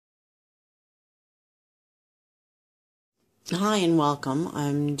Hi and welcome.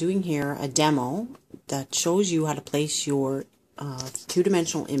 I'm doing here a demo that shows you how to place your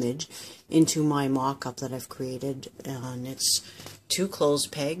two-dimensional image into my mock-up that I've created, and it's two clothes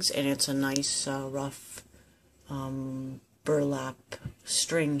pegs and it's a nice rough burlap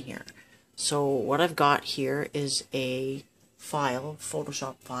string here. So what I've got here is a file,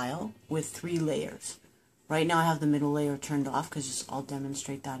 Photoshop file, with 3 layers. Right now I have the middle layer turned off because I'll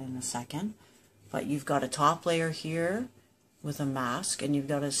demonstrate that in a second. But you've got a top layer here with a mask, and you've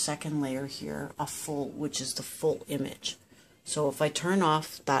got a second layer here, a full, which is the full image. So if I turn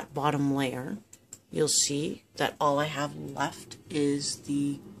off that bottom layer, you'll see that all I have left is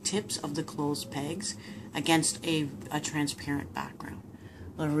the tips of the clothes pegs against a transparent background.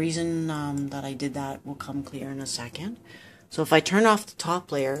 The reason that I did that will come clear in a second. So if I turn off the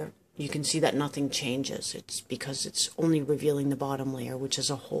top layer, you can see that nothing changes. It's because it's only revealing the bottom layer, which is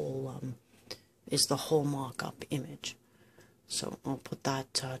a whole is the whole mock-up image. So I'll put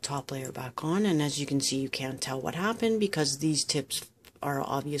that top layer back on, and as you can see, you can't tell what happened because these tips are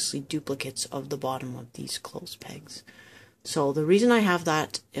obviously duplicates of the bottom of these clothes pegs. So the reason I have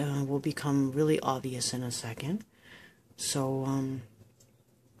that will become really obvious in a second. So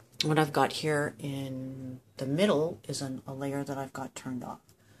what I've got here in the middle is a layer that I've got turned off.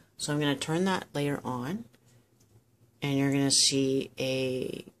 So I'm going to turn that layer on, and you're going to see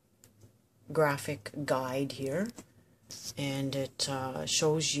a graphic guide here, and it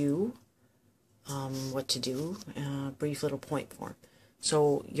shows you what to do, a brief little point form.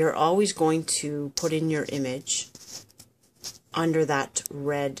 So you're always going to put in your image under that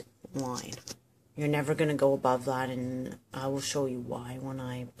red line. You're never going to go above that, and I will show you why when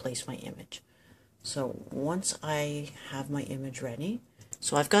I place my image. So once I have my image ready,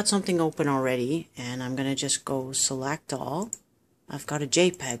 so I've got something open already, and I'm going to just go select all. I've got a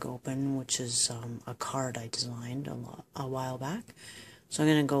JPEG open, which is a card I designed a while back. So I'm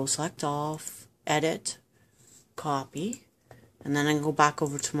going to go select all, edit, copy, and then I can go back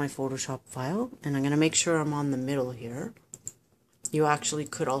over to my Photoshop file, and I'm going to make sure I'm on the middle here. You actually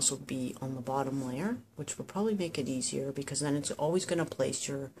could also be on the bottom layer, which will probably make it easier because then it's always going to place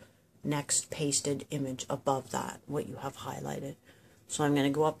your next pasted image above that, what you have highlighted. So I'm going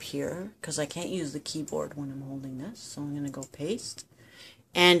to go up here because I can't use the keyboard when I'm holding this. So I'm going to go paste.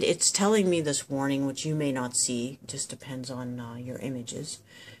 And it's telling me this warning, which you may not see, just depends on your images.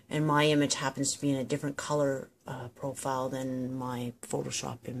 And my image happens to be in a different color profile than my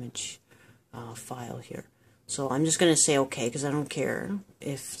Photoshop image file here. So I'm just going to say OK because I don't care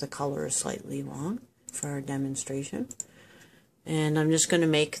if the color is slightly wrong for our demonstration. And I'm just going to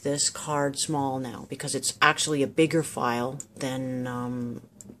make this card small now because it's actually a bigger file than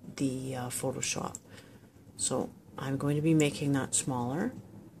the Photoshop. So I'm going to be making that smaller.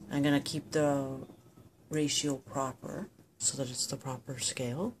 I'm going to keep the ratio proper so that it's the proper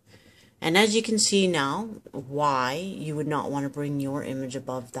scale. And as you can see now, why you would not want to bring your image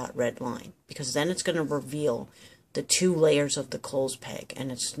above that red line, because then it's going to reveal the 2 layers of the clothes peg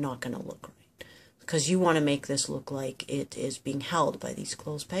and it's not going to look right. Because you want to make this look like it is being held by these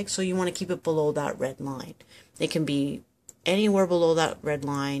clothes pegs, so you want to keep it below that red line. It can be anywhere below that red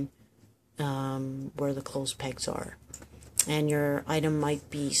line where the clothes pegs are. And your item might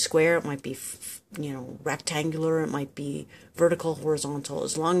be square, it might be rectangular, it might be vertical, horizontal,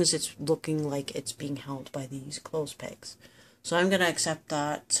 as long as it's looking like it's being held by these clothes pegs. So I'm going to accept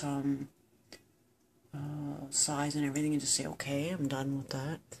that size and everything and just say okay, I'm done with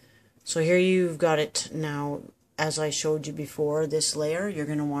that. So here you've got it now. As I showed you before, this layer, you're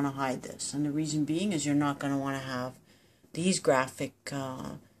going to want to hide this. And the reason being is you're not going to want to have these graphic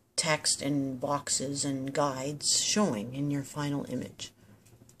text and boxes and guides showing in your final image.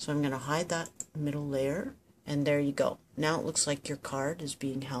 So I'm going to hide that middle layer, and there you go. Now it looks like your card is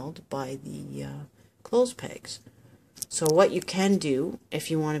being held by the clothes pegs. So what you can do,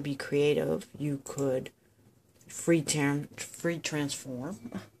 if you want to be creative, you could free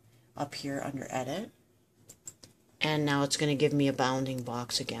transform up here under edit, and now it's going to give me a bounding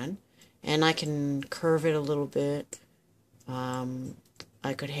box again, and I can curve it a little bit.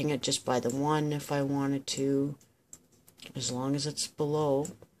 I could hang it just by the 1 if I wanted to, as long as it's below.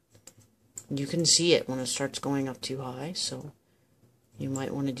 You can see it when it starts going up too high, so you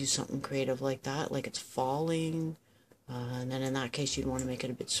might want to do something creative like that, like it's falling, and then in that case you'd want to make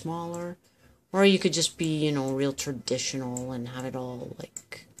it a bit smaller. Or you could just be, real traditional and have it all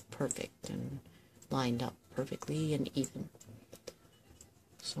like perfect and lined up perfectly and even.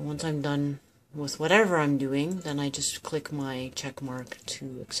 So once I'm done with whatever I'm doing, then I just click my check mark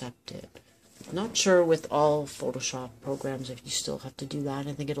to accept it. I'm not sure with all Photoshop programs if you still have to do that.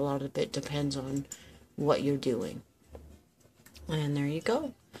 I think a lot of it depends on what you're doing. And there you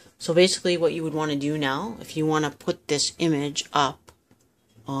go. So basically what you would want to do now, if you want to put this image up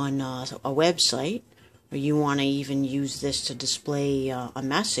on a website, or you want to even use this to display a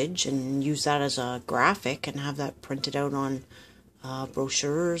message and use that as a graphic and have that printed out on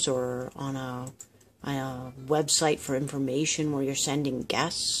brochures or on a website for information where you're sending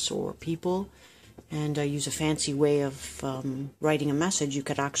guests or people, and use a fancy way of writing a message, you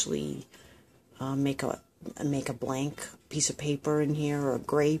could actually make a blank piece of paper in here, or a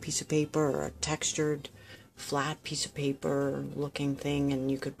gray piece of paper, or a textured flat piece of paper looking thing, and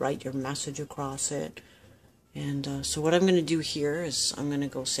you could write your message across it. And so what I'm going to do here is I'm going to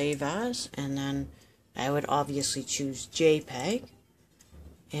go save as, and then I would obviously choose JPEG,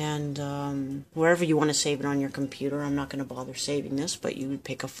 and wherever you want to save it on your computer. I'm not going to bother saving this, but you would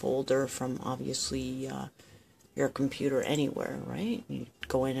pick a folder from obviously your computer anywhere, right? You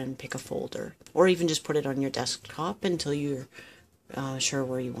go in and pick a folder, or even just put it on your desktop until you're sure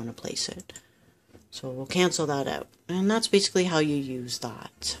where you want to place it. So we'll cancel that out, and that's basically how you use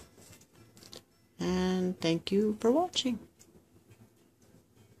that. And thank you for watching.